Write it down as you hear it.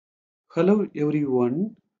Hello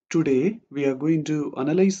everyone. Today we are going to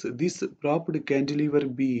analyze this propped cantilever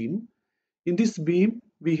beam. In this beam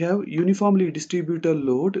we have uniformly distributed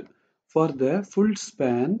load for the full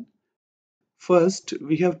span. First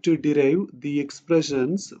we have to derive the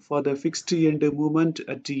expressions for the fixed end moment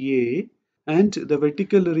at A and the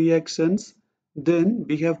vertical reactions. Then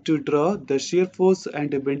we have to draw the shear force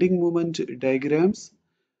and bending moment diagrams.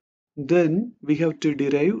 Then we have to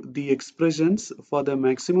derive the expressions for the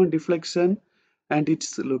maximum deflection and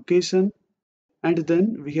its location, and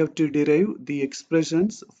then we have to derive the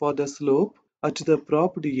expressions for the slope at the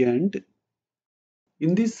propped end.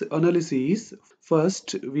 In this analysis,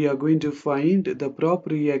 first we are going to find the prop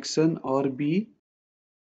reaction RB.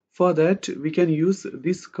 For that, we can use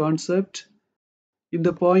this concept. In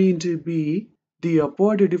the point B, the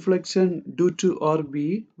upward deflection due to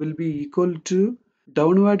RB will be equal to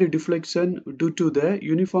downward deflection due to the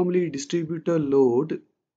uniformly distributed load.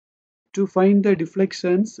 To find the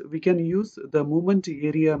deflections, we can use the moment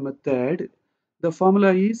area method. The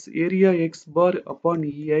formula is area x bar upon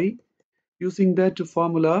EI. Using that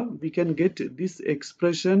formula, we can get this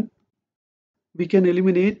expression. We can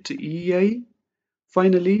eliminate EI.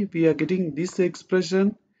 Finally, we are getting this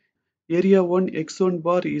expression. Area 1 x1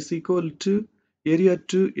 bar is equal to area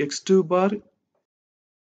 2 x2 bar.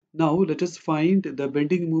 Now let us find the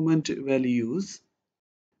bending moment values.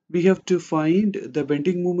 We have to find the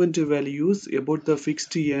bending moment values about the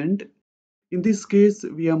fixed end. In this case,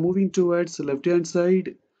 we are moving towards left hand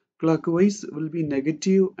side. Clockwise will be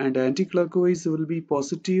negative and anti-clockwise will be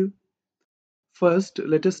positive. First,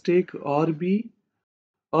 let us take RB.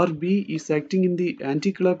 RB is acting in the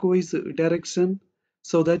anti-clockwise direction,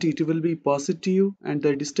 so that it will be positive, and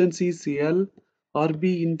the distance is L.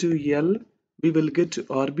 RB into L, we will get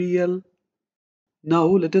RBL. Now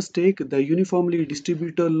let us take the uniformly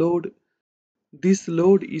distributed load. This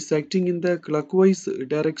load is acting in the clockwise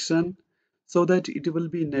direction, so that it will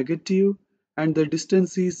be negative, and the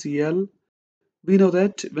distance is L. We know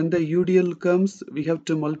that when the UDL comes, we have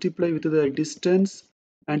to multiply with the distance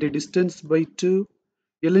and a distance by 2.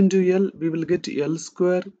 L into L, we will get L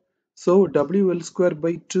square. So WL square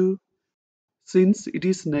by 2. Since it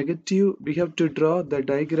is negative, we have to draw the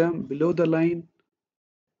diagram below the line.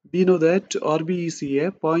 We know that RB is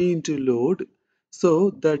a point load.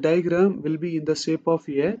 So the diagram will be in the shape of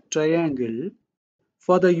a triangle.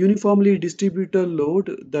 For the uniformly distributed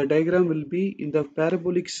load, the diagram will be in the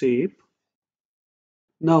parabolic shape.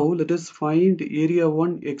 Now let us find area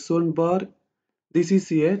 1 x1 bar. This is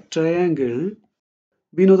a triangle.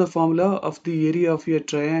 We know the formula of the area of a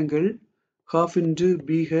triangle, half into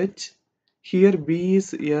BH. Here B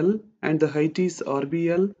is L and the height is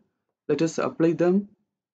RBL. Let us apply them.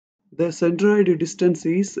 The centroid distance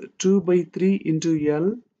is 2 by 3 into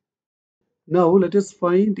L. Now let us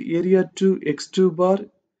find area 2 x2 bar.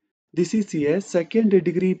 This is a second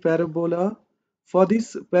degree parabola. For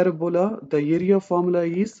this parabola, the area formula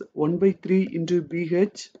is 1 by 3 into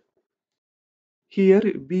BH. Here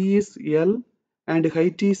B is L and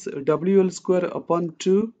height is WL square upon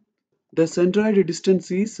 2. The centroid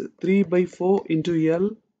distance is 3 by 4 into L.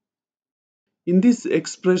 In this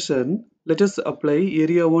expression, let us apply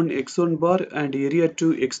area 1 x1 bar and area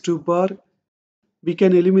 2 x2 bar. We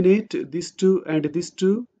can eliminate this 2 and this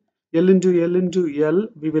 2. L into L,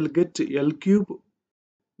 we will get L cube.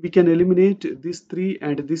 We can eliminate this 3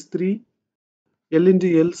 and this 3. L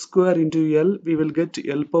into L square into L, we will get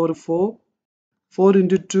L power 4. 4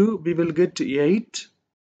 into 2, we will get 8.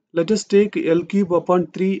 Let us take L cube upon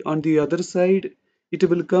 3 on the other side. It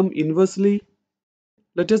will come inversely.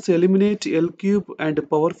 Let us eliminate L cube and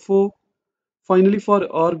power 4. Finally, for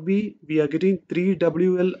RB, we are getting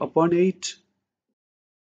 3WL upon 8.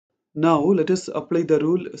 Now, let us apply the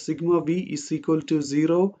rule sigma V is equal to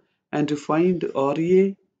 0 and find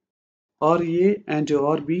RA. RA and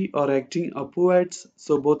RB are acting upwards,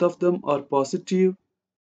 so both of them are positive.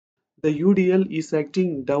 The UDL is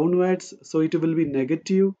acting downwards, so it will be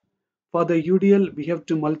negative. For the UDL, we have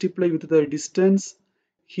to multiply with the distance.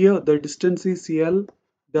 Here, the distance is L.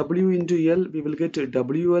 W into L, we will get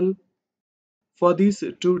WL. For these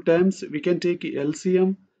two terms, we can take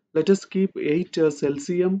LCM. Let us keep 8 as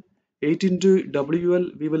LCM. 8 into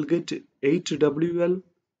WL, we will get 8WL.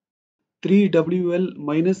 3WL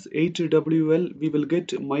minus 8WL, we will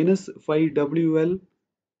get minus 5WL.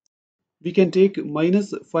 We can take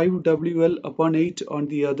minus 5WL upon 8 on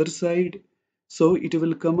the other side. So it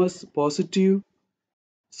will come as positive.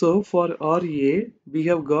 So for RA, we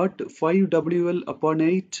have got 5WL upon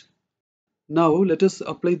 8. Now let us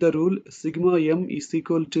apply the rule sigma M is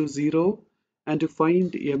equal to 0 and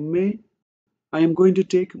find MA. I am going to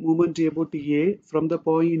take movement about A from the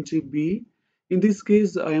point B. In this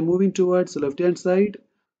case, I am moving towards left hand side.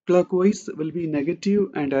 Clockwise will be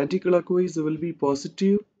negative and anti-clockwise will be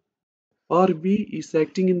positive. RB is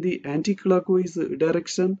acting in the anti-clockwise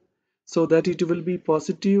direction so that it will be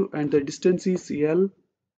positive and the distance is L.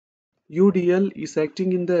 UDL is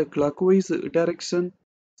acting in the clockwise direction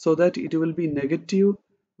so that it will be negative.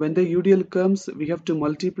 When the UDL comes, we have to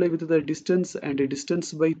multiply with the distance and the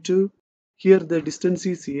distance by 2. Here the distance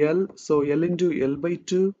is L, so L into L by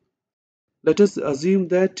 2. Let us assume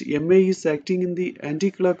that MA is acting in the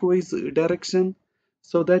anti-clockwise direction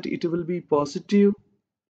so that it will be positive.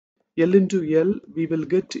 L into L, we will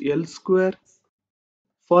get L square.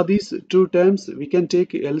 For these two terms, we can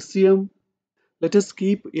take LCM. Let us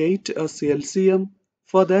keep 8 as LCM.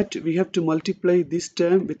 For that, we have to multiply this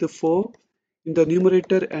term with 4 in the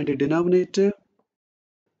numerator and denominator.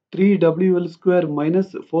 3WL square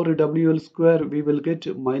minus 4WL square, we will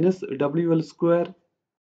get minus WL square.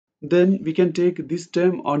 Then we can take this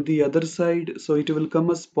term on the other side, so it will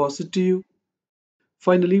come as positive.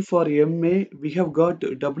 Finally, for MA, we have got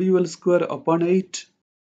WL square upon 8.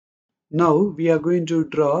 Now we are going to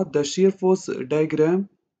draw the shear force diagram.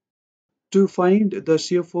 To find the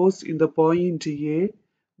shear force in the point A,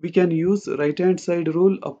 we can use right hand side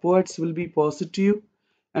rule. Upwards will be positive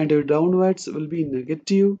and downwards will be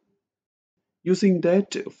negative. Using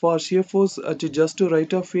that, for shear force at just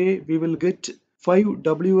right of A, we will get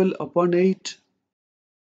 5WL upon 8.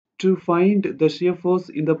 To find the shear force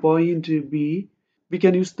in the point B, we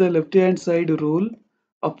can use the left hand side rule.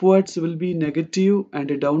 Upwards will be negative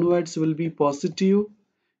and downwards will be positive.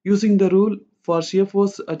 Using the rule, for shear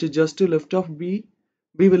force at just left of B,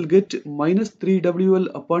 we will get minus 3WL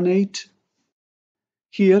upon 8.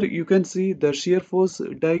 Here you can see the shear force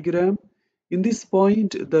diagram. In this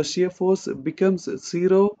point, the shear force becomes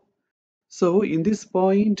 0. So in this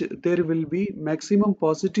point, there will be maximum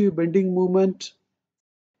positive bending moment.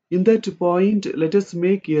 In that point, let us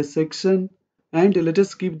make a section and let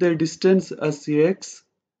us keep the distance as x.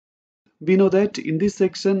 We know that in this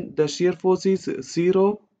section, the shear force is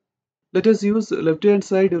 0. Let us use left hand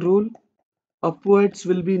side rule. Upwards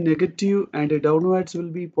will be negative and downwards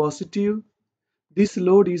will be positive. This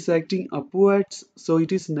load is acting upwards, so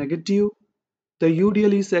it is negative. The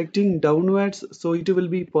UDL is acting downwards, so it will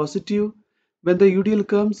be positive. When the UDL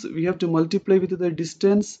comes, we have to multiply with the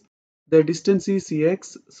distance. The distance is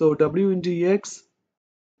x, so W into x.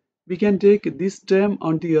 We can take this term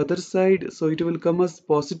on the other side, so it will come as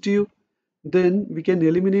positive. Then we can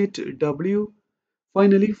eliminate W.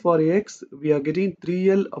 Finally, for x, we are getting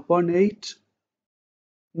 3L upon 8.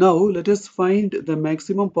 Now, let us find the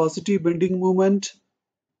maximum positive bending moment.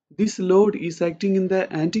 This load is acting in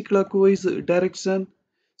the anti-clockwise direction,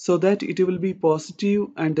 so that it will be positive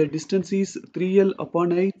and the distance is 3L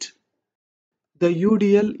upon 8. The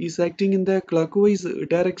UDL is acting in the clockwise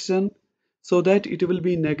direction, so that it will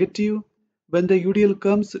be negative. When the UDL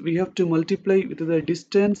comes, we have to multiply with the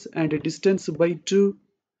distance and distance by 2.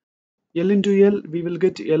 L into L, we will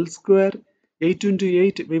get L square. 8 into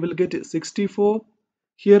 8, we will get 64.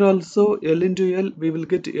 Here also L into L, we will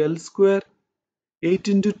get L square. 8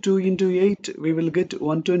 into 2 into 8, we will get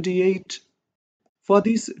 128. For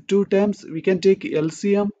these two terms, we can take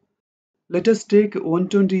LCM. Let us take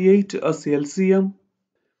 128 as LCM.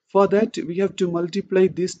 For that, we have to multiply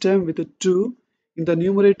this term with 2 in the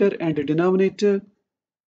numerator and denominator.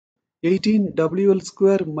 18WL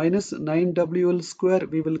square minus 9WL square,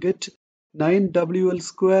 we will get 9WL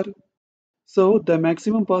square. So the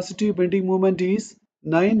maximum positive bending moment is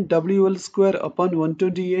 9WL square upon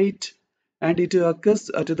 128 and it occurs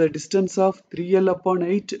at the distance of 3L upon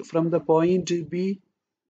 8 from the point B.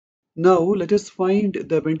 Now let us find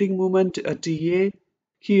the bending moment at A.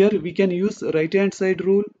 Here we can use right hand side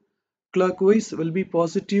rule. Clockwise will be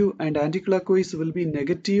positive and anti-clockwise will be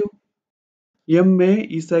negative. MA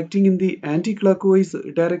is acting in the anti-clockwise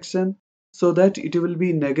direction so that it will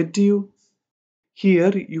be negative.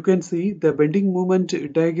 Here you can see the bending moment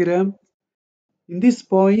diagram. In this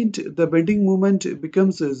point, the bending moment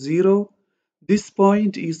becomes 0. This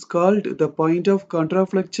point is called the point of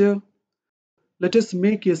contraflexure. Let us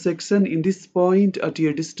make a section in this point at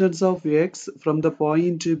a distance of x from the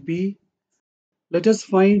point B. Let us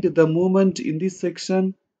find the moment in this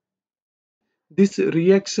section. This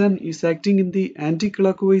reaction is acting in the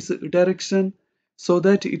anti-clockwise direction so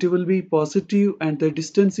that it will be positive and the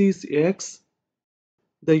distance is x.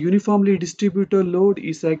 The uniformly distributed load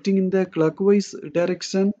is acting in the clockwise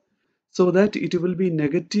direction so that it will be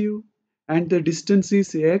negative and the distance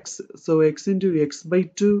is x, so x into x by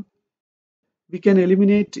 2. We can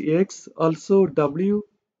eliminate x, also w.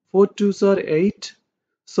 4 2s are 8.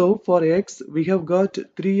 So for x, we have got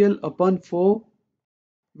 3l upon 4.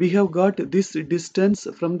 We have got this distance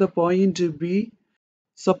from the point B.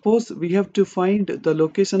 Suppose we have to find the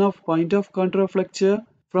location of point of contraflexure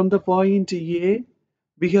from the point A.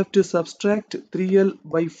 We have to subtract 3l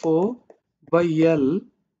by 4 by L.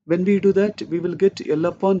 When we do that, we will get L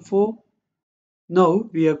upon 4. Now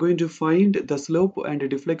we are going to find the slope and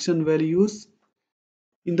deflection values.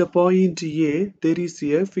 In the point A, there is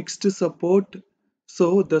a fixed support.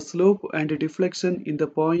 So the slope and deflection in the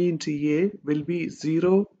point A will be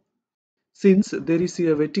 0. Since there is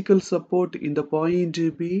a vertical support in the point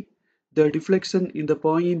B, the deflection in the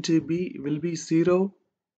point B will be 0.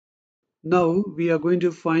 Now we are going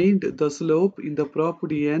to find the slope in the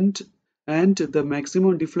propped end and the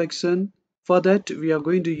maximum deflection. For that, we are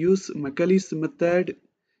going to use Michaelis method.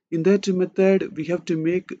 In that method, we have to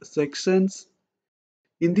make sections.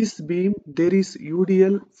 In this beam, there is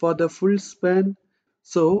UDL for the full span,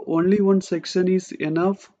 so only one section is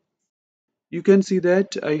enough. You can see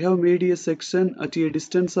that I have made a section at a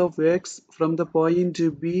distance of x from the point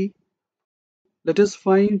B. Let us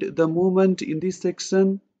find the moment in this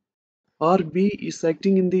section. RB is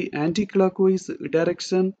acting in the anti-clockwise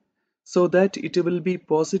direction, so that it will be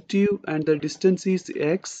positive and the distance is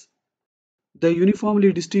x. The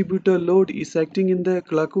uniformly distributed load is acting in the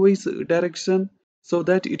clockwise direction, so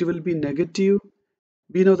that it will be negative.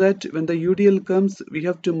 We know that when the UDL comes, we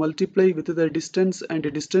have to multiply with the distance and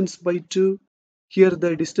distance by 2. Here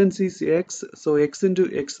the distance is x, so x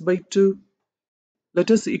into x by 2.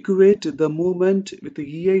 Let us equate the movement with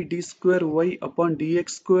EI d square y upon dx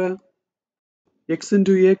square. X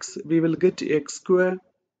into x, we will get x square.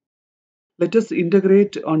 Let us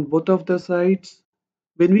integrate on both of the sides.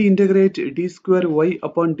 When we integrate d square y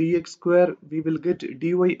upon dx square, we will get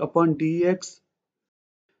dy upon dx.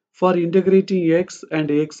 For integrating x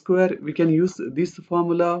and x square, we can use this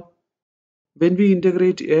formula. When we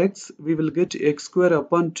integrate x, we will get x square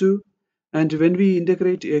upon 2. And when we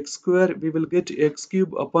integrate x square, we will get x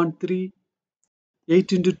cube upon 3.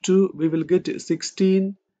 8 into 2, we will get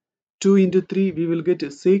 16. 2 into 3, we will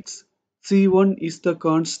get 6. C1 is the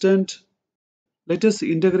constant. Let us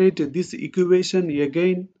integrate this equation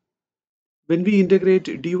again. When we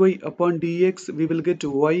integrate dy upon dx, we will get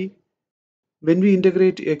y. When we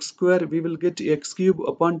integrate x square, we will get x cube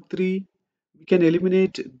upon 3. We can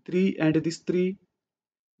eliminate 3 and this 3.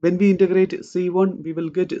 When we integrate C1, we will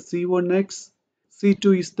get C1x.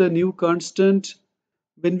 C2 is the new constant.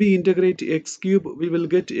 When we integrate x cube, we will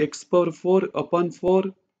get x power 4 upon 4.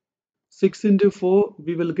 6 into 4,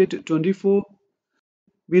 we will get 24.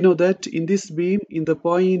 We know that in this beam, in the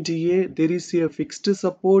point A, there is a fixed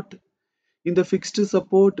support. In the fixed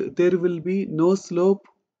support, there will be no slope.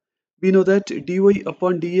 We know that dy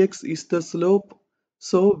upon dx is the slope.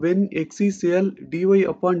 So when x is L, dy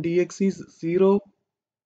upon dx is 0.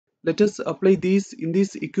 Let us apply these in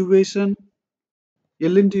this equation.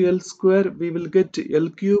 L into L square, we will get L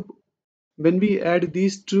cube. When we add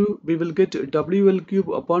these two, we will get WL cube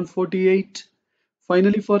upon 48.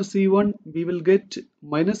 Finally, for C1, we will get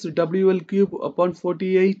minus WL cube upon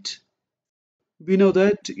 48. We know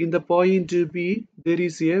that in the point B, there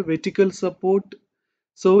is a vertical support.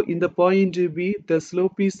 So in the point B, the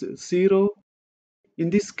slope is 0. In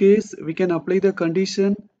this case, we can apply the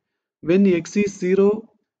condition when x is 0,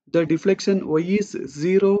 the deflection y is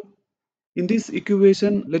 0. In this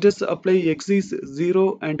equation, let us apply x is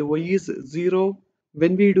 0 and y is 0.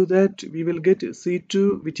 When we do that, we will get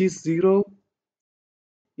C2, which is 0.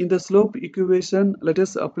 In the slope equation, let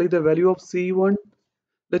us apply the value of C1.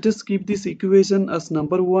 Let us keep this equation as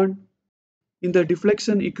number 1. In the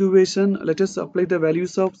deflection equation, let us apply the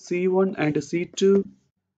values of C1 and C2.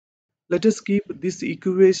 Let us keep this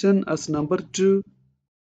equation as number 2.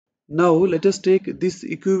 Now let us take this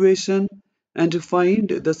equation and find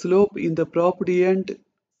the slope in the propped end.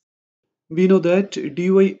 We know that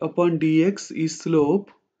dy upon dx is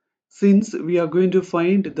slope. Since we are going to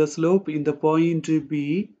find the slope in the point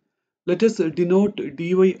B, let us denote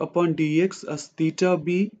dy upon dx as theta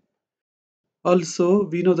b. Also,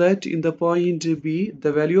 we know that in the point B,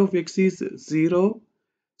 the value of x is 0.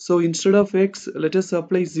 So instead of x, let us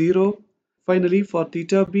apply 0. Finally, for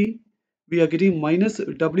theta b, we are getting minus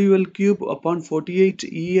WL cube upon 48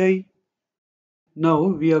 EI. Now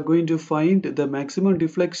we are going to find the maximum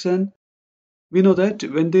deflection. We know that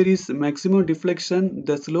when there is maximum deflection,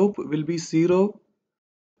 the slope will be 0.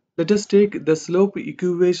 Let us take the slope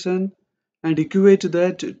equation and equate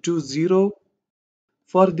that to 0.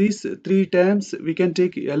 For these three terms, we can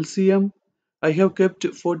take LCM. I have kept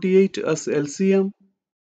 48 as LCM.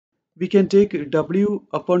 We can take W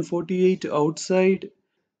upon 48 outside.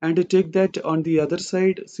 and take that on the other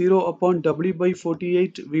side. 0 upon W by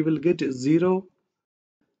 48, we will get 0.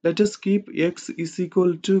 Let us keep X is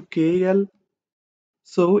equal to KL.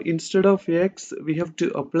 So instead of X, we have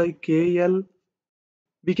to apply KL.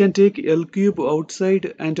 We can take L cube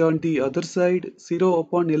outside, and on the other side 0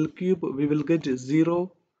 upon L cube we will get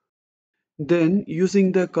 0. Then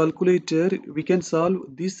using the calculator we can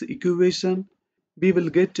solve this equation. We will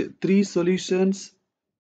get three solutions.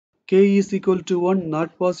 K is equal to 1,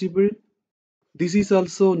 not possible. This is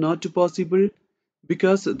also not possible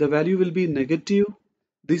because the value will be negative.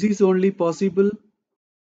 This is only possible.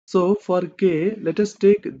 So for K, let us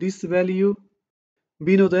take this value.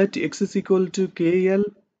 We know that X is equal to KL.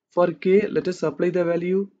 For K, let us apply the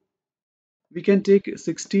value. We can take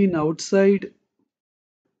 16 outside.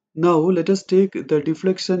 Now let us take the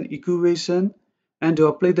deflection equation and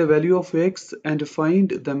apply the value of X and find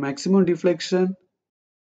the maximum deflection.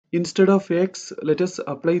 Instead of X, let us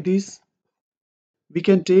apply this. We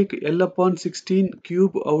can take L upon 16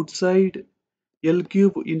 cube outside. L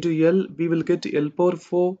cube into L, we will get L power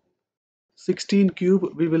 4. 16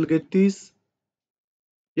 cube, we will get this.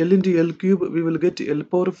 L into L cube, we will get L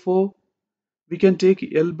power 4. We can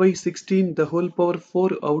take L by 16, the whole power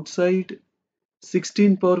 4 outside.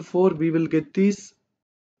 16 power 4, we will get this.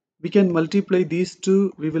 We can multiply these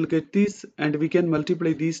two, we will get this. And we can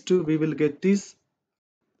multiply these two, we will get this.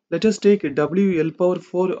 Let us take WL power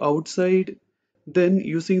 4 outside. Then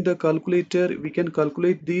using the calculator, we can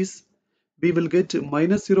calculate this. We will get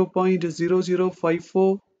minus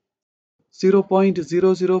 0.0054.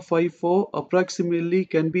 0.0054 approximately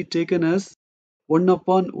can be taken as 1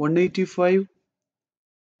 upon 185.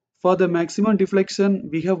 For the maximum deflection,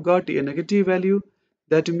 we have got a negative value.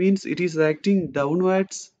 That means it is acting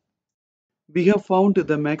downwards. We have found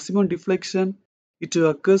the maximum deflection. It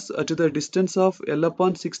occurs at the distance of L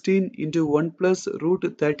upon 16 into 1 plus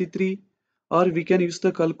root 33, or we can use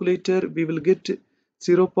the calculator. We will get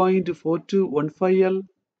 0.4215 L.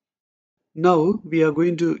 Now we are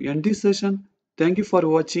going to end this session. Thank you for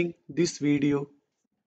watching this video.